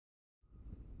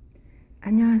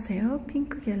안녕하세요.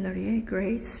 핑크 갤러리의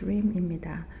그레이스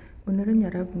림입니다. 오늘은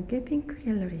여러분께 핑크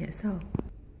갤러리에서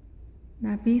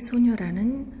나비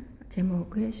소녀라는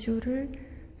제목의 쇼를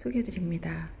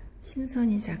소개해드립니다.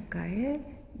 신선희 작가의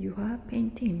유화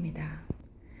페인팅입니다.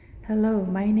 Hello,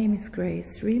 my name is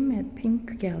Grace Rim at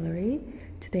Pink Gallery.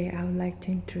 Today I would like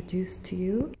to introduce to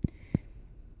you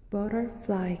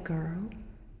Butterfly Girl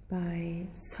by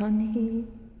Sunhee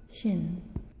Shin.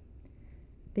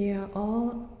 They are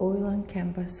all oil on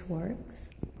canvas works.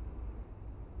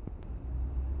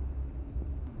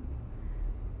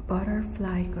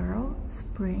 Butterfly Girl,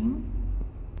 Spring.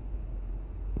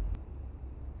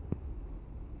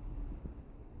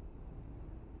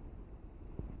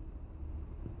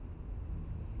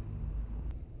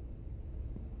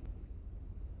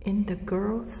 In the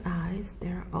girl's eyes,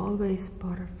 there are always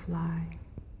butterflies.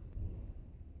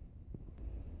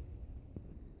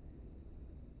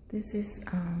 This is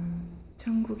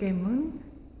천국의 문,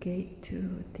 Gate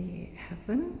to the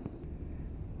Heaven.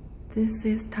 This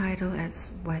is titled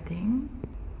as Wedding.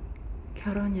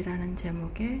 결혼이라는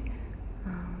제목의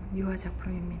유화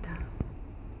작품입니다.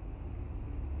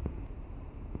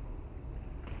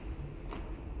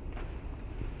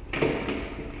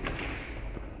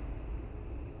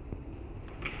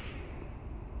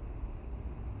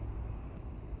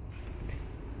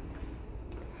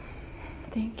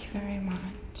 Thank you very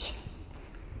much.